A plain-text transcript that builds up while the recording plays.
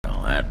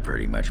that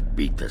pretty much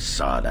beat the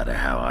sod out of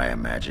how I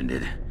imagined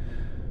it.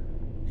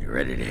 You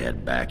ready to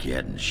head back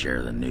yet and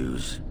share the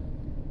news?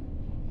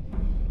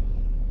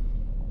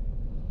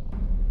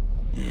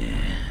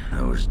 Yeah,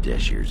 those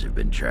Deshers have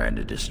been trying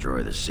to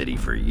destroy the city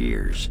for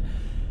years.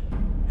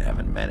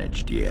 Haven't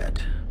managed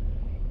yet.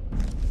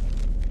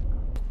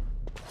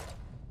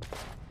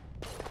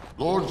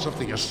 Lords of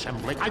the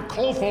Assembly, I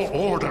call for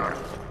order!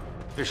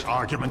 This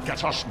argument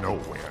gets us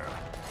nowhere.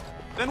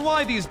 Then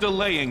why these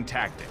delaying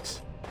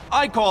tactics?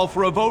 I call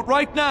for a vote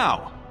right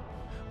now!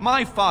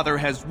 My father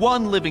has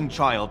one living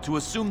child to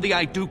assume the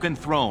Idukan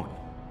throne.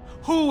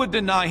 Who would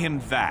deny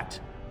him that?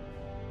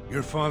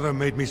 Your father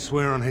made me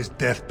swear on his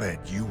deathbed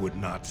you would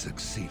not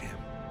succeed him.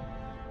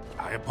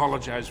 I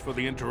apologize for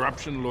the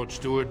interruption, Lord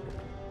Steward,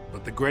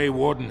 but the Grey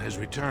Warden has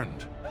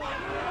returned.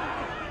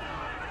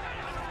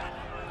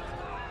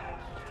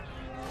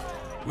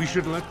 We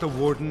should let the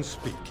Warden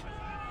speak.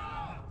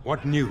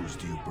 What news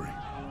do you bring?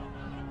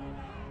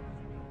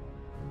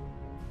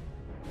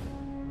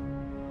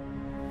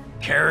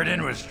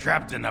 Caridin was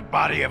trapped in the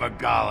body of a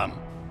golem.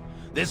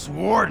 This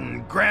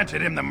Warden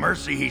granted him the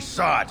mercy he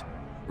sought,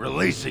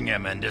 releasing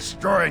him and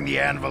destroying the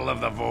Anvil of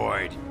the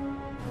Void.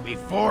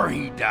 Before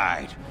he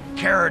died,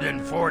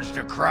 Caridin forged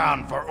a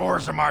crown for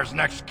Orzamar's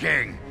next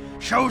king,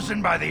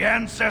 chosen by the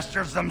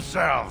ancestors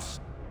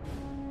themselves.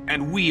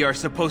 And we are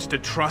supposed to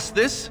trust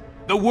this?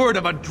 The word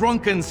of a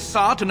drunken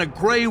sot and a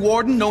Grey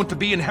Warden known to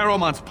be in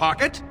Harrowmont's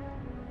pocket?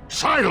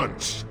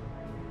 Silence!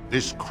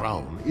 This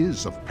crown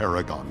is of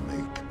Paragon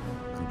make,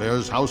 and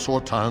bears House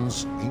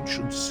Ortan's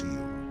ancient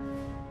seal.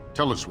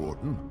 Tell us,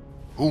 Warden,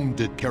 whom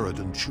did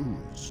Caridin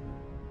choose?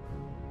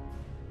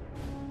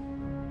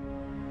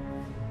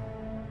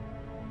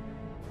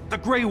 The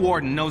Grey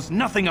Warden knows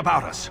nothing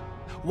about us.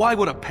 Why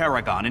would a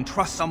Paragon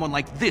entrust someone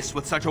like this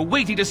with such a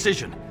weighty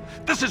decision?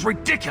 This is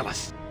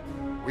ridiculous!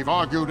 We've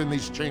argued in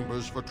these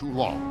chambers for too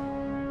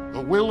long.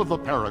 The will of the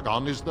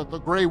Paragon is that the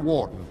Grey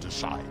Warden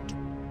decide.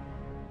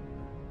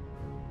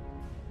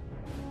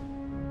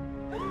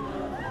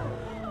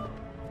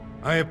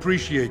 I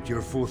appreciate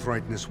your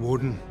forthrightness,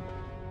 Warden.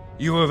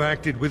 You have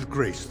acted with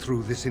grace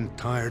through this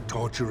entire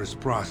torturous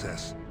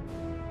process.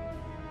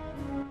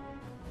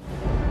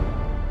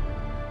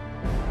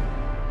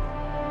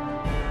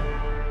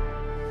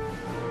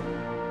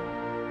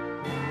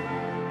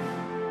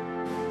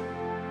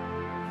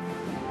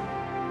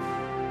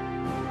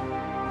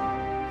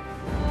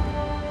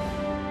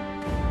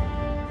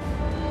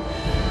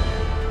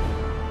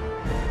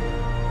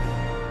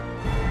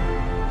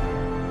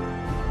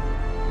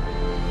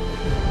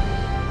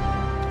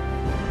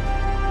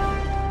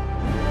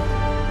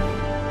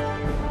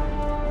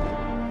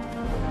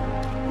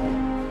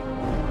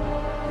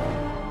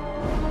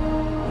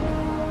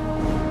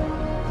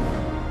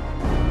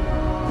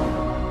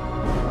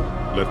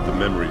 Let the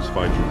memories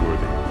find you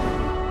worthy.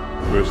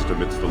 First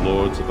amidst the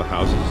lords of the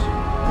houses,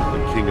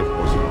 the King of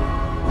Orzammar.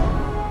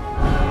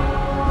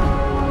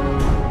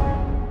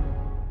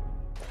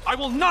 I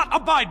will not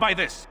abide by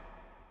this!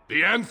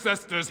 The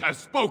ancestors have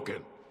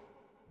spoken.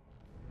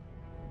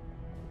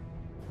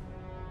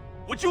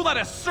 Would you let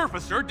a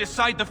surfacer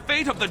decide the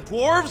fate of the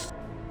dwarves?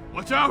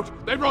 Watch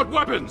out! They brought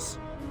weapons!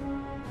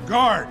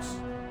 Guards!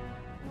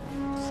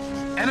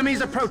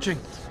 Enemies approaching!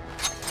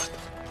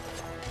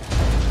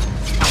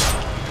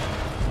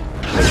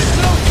 In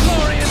the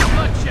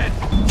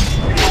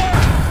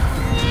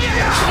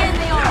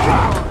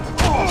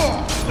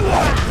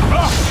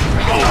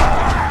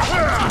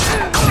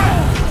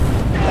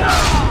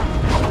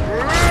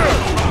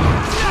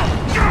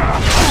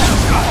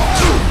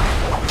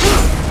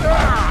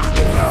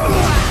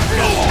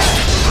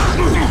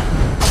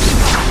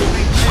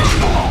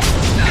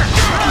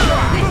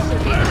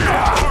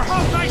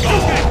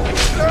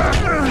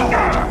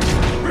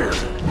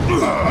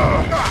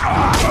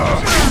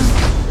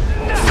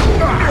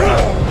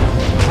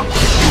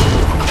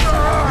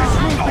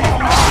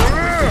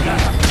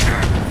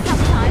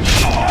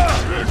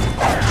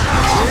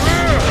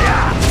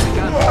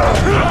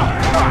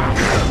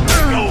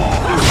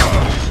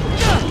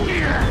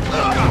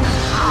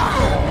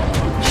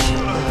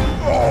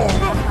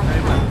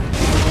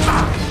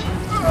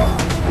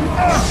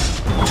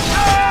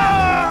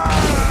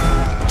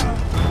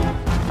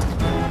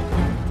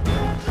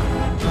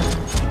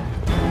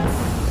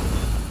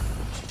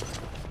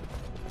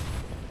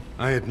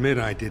I admit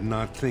I did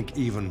not think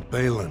even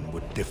Balin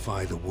would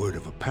defy the word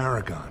of a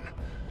paragon,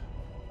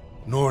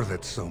 nor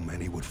that so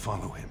many would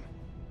follow him.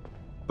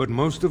 But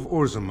most of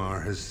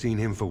Orzammar has seen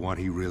him for what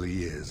he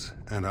really is,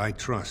 and I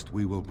trust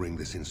we will bring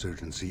this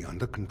insurgency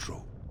under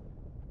control.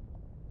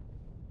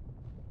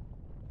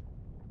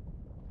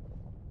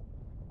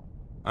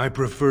 I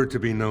prefer to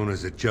be known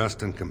as a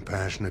just and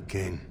compassionate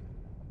king.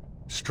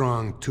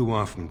 Strong too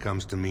often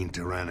comes to mean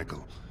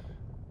tyrannical,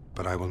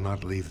 but I will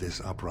not leave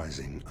this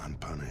uprising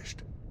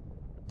unpunished.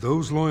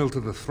 Those loyal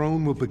to the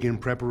throne will begin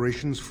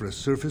preparations for a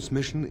surface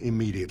mission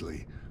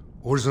immediately.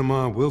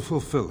 Orzammar will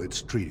fulfill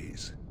its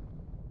treaties.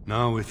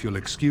 Now, if you'll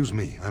excuse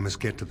me, I must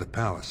get to the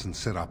palace and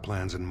set our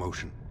plans in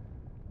motion.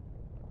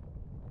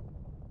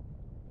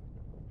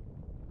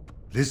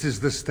 This is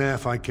the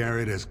staff I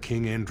carried as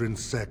King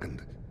Endrin's II.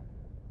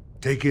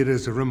 Take it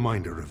as a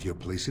reminder of your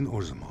place in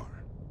Orzammar.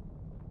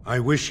 I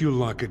wish you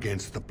luck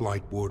against the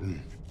Blight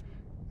Warden.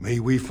 May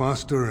we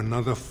foster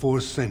another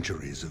 4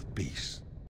 centuries of peace.